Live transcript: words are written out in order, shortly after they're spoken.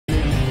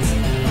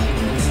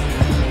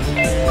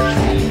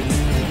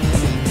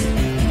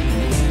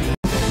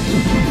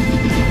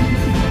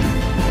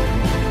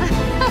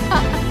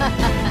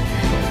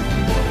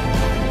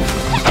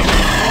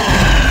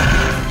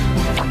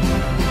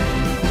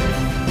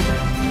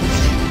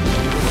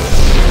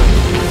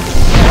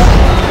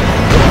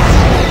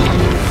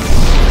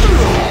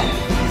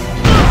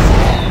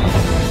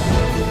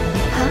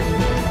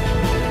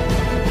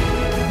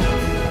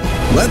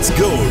Let's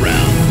go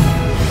around.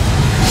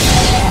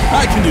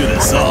 I can do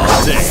this all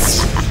day.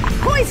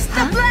 Hoist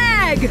the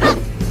flag!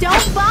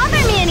 Don't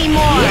bother me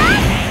anymore!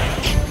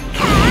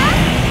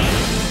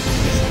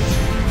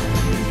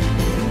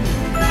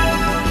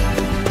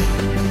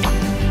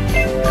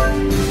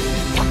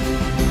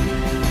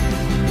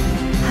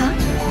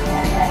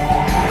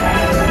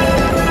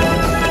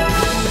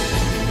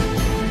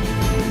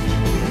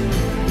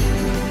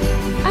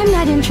 I'm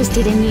not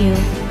interested in you.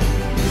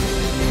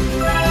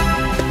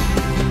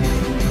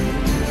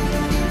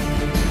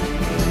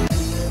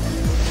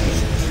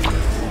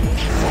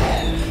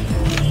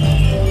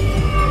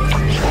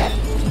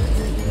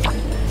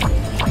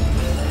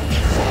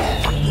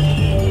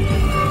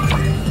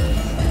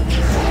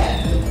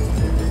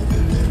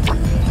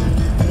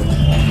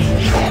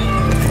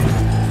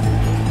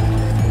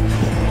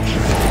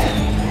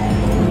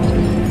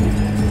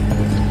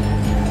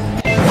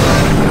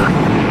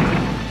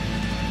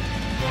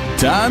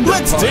 Time to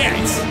Let's party.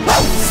 Dance!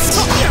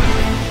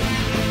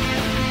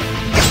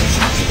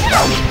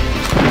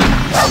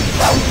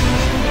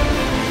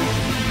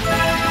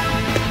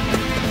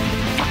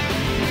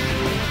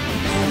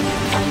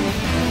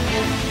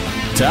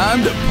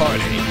 Time to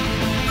party.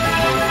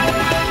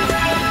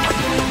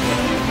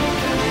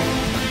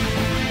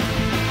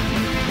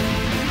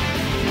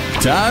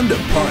 Time to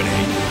party.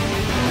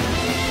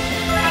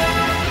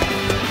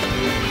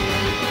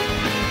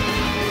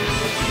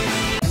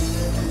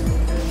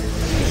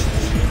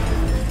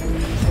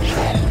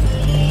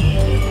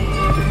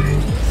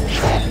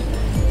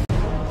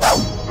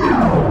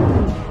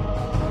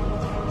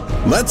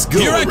 Let's go.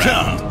 Here I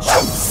come.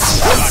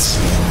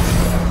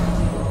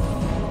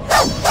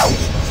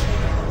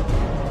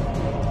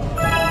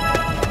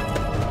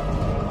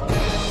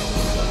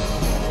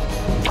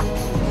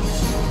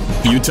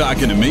 You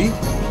talking to me?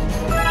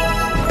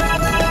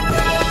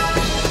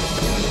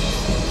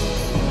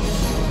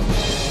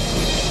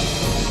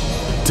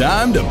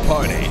 Time to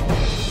party.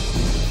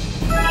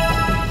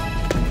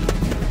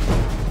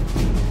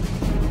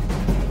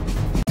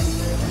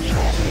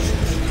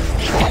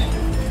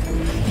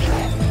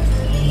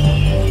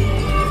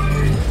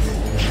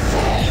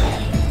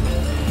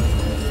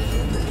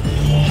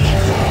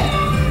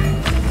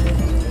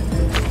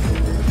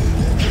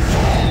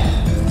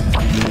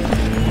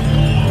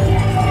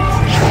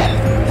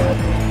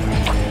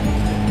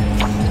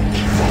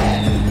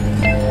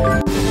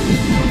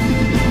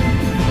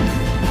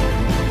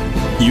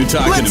 You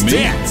talking Let's to me?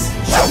 Dance.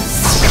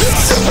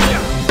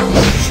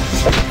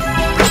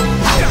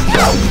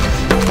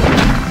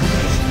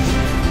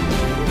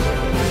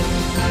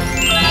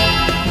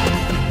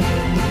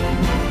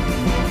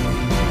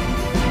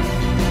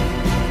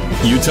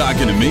 You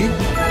talking to me?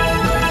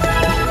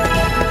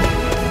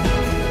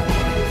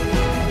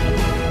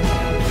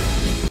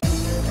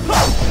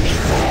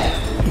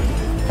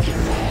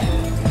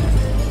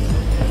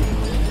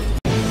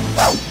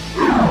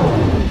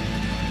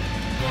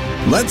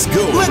 Let's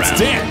go Let's around.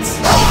 Dance!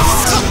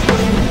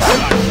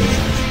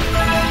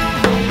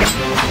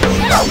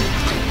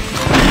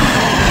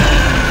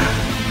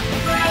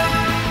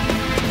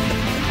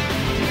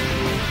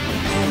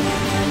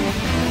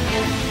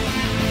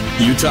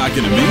 You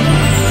talking to me?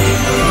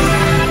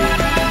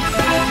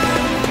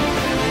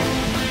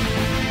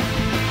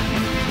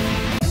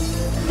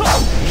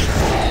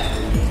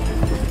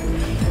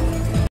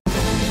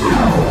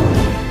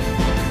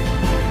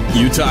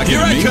 You talking Here to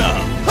me? Here I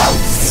come!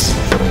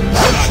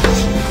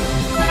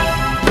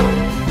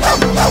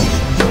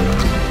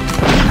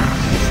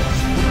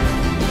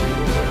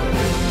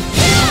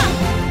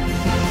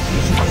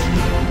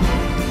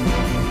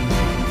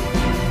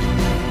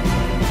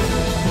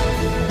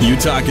 You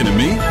talking to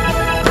me?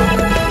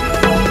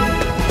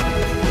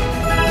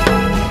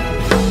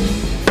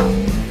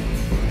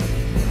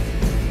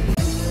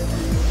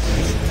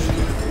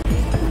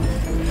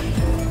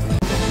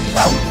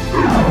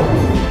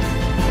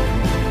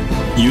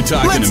 You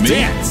talking Let's to me?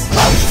 Dance.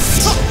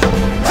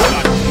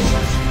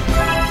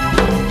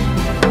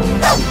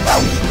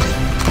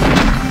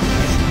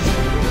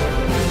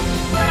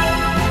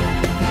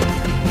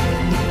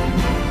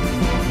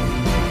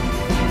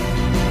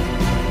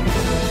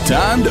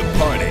 Time to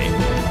party.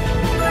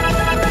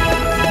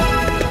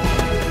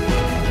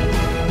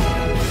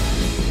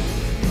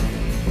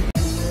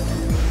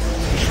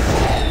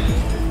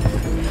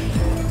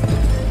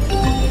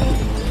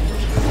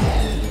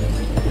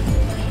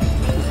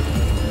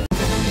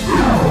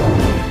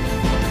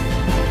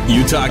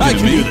 You talking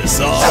to me? I can do this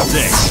all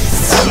day.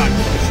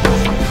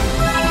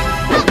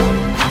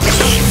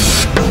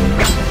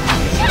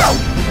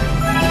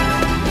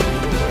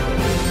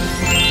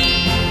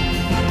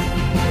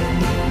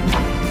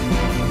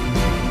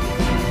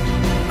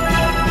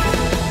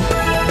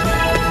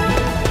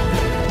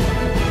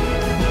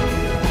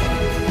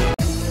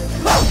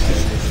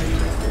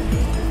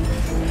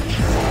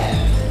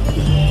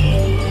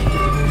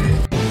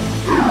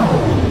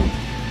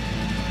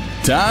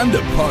 Time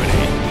to party.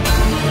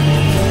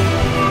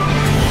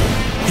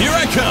 Here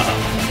I come.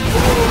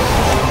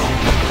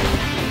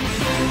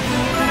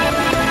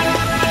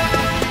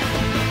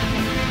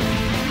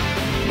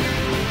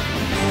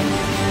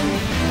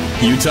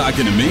 You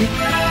talking to me?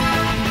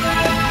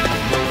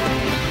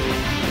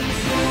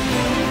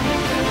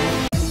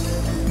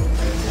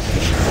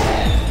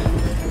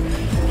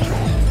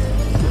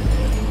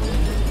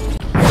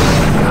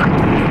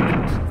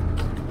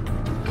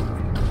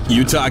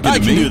 You talking to me? I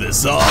can do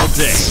this all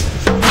day.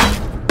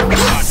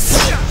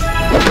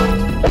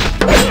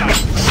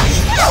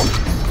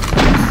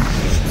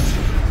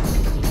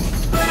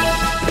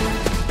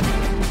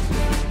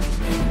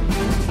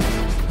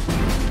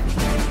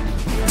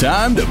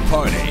 Time to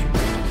party.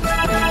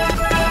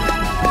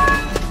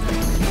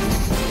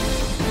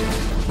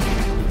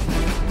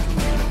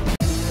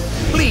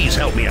 Please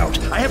help me out.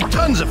 I have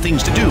tons of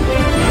things to do.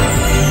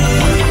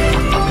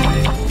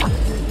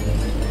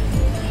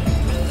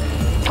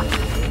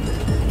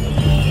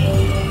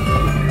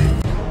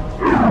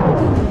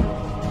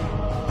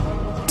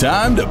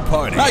 Time to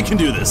party. I can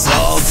do this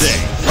all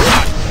day.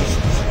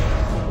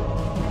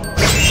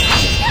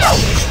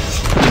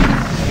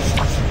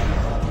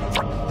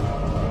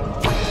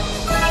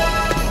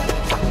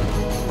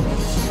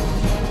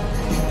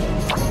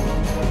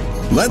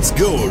 Let's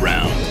go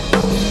around.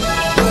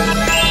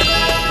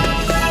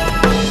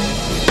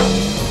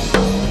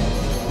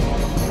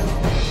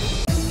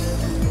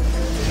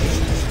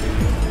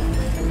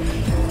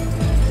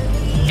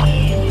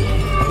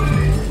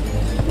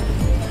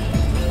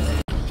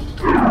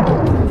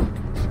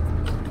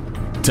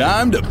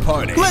 Time to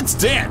party. Let's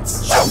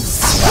dance.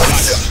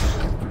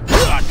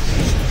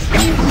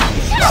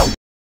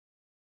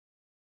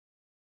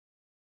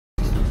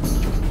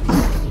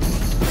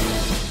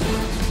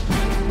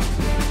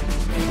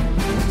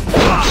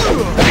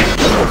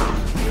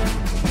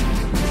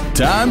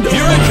 Time to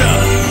here I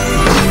come.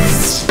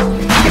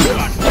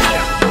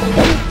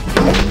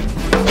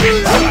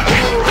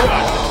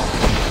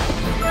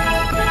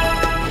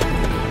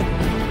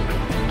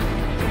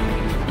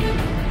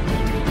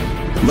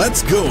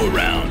 Let's go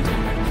around.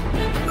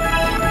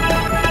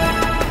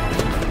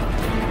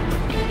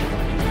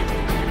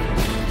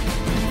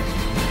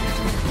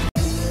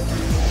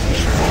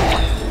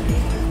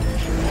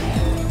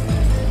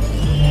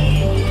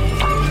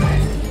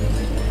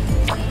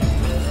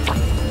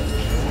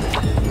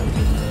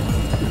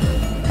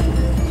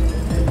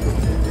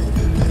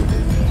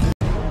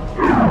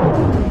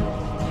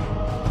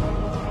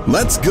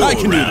 Let's go I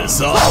can around. Do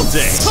this all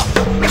day.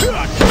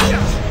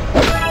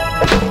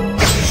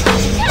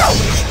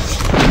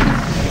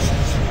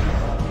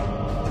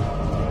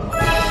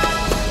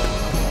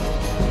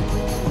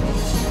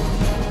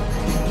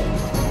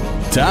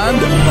 Time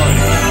to party.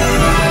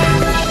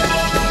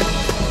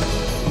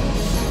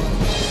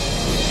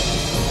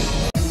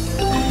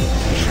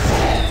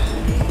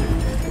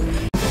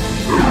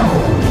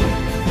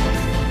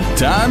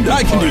 Time to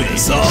I can do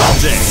this all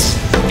day.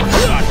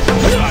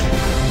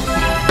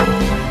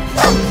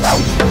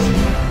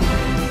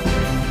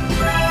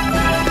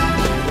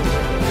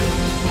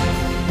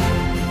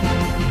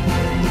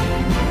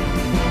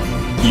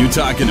 You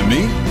talking to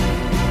me?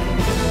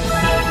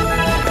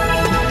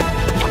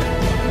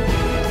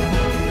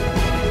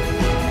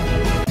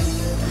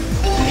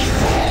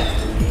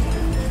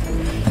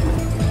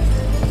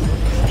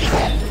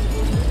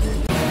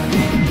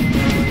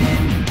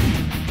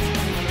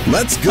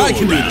 Let's go I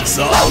can around. Do this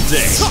all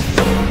day.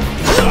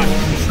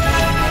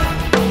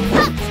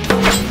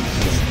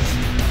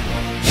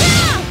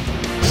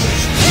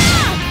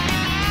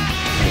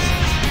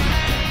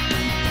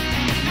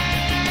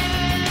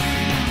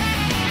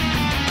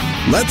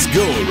 Let's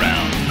go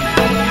around.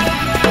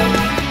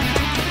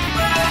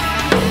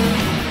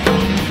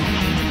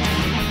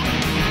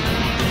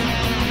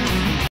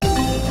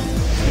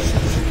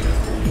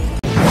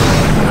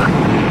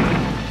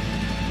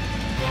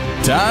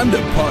 Time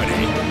to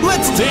party.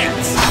 Let's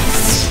dance.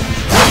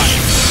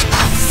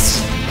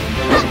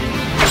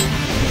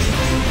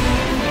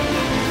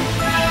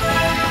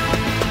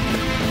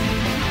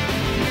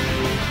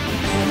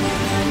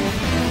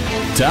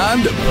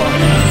 Time to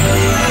party.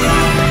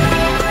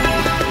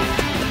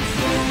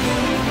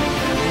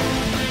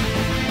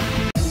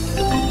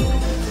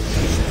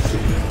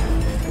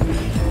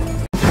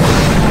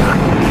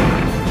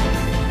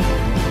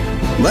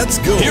 Let's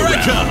go here around.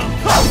 I come.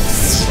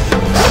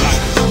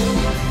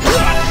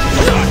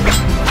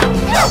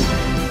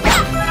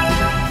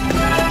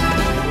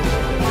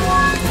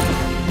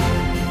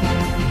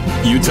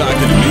 You talking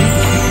to me?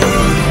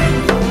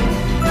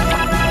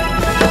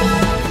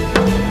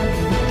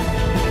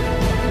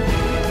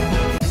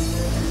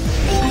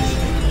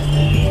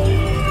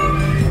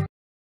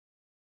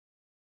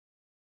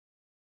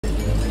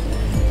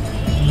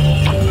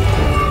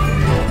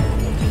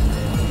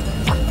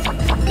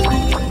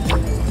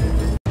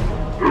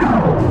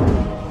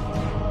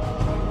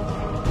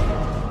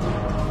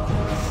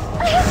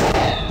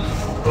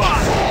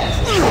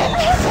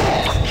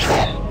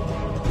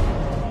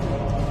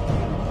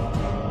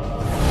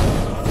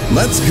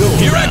 Let's go.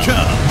 Here around. I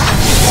come.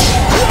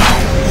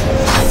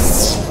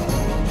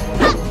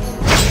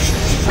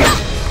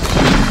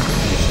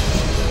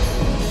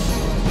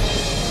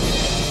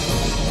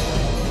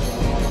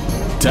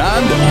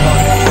 Time to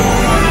party.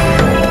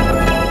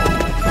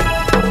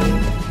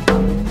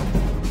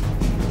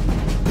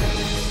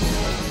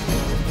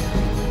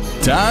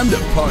 Time to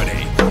party.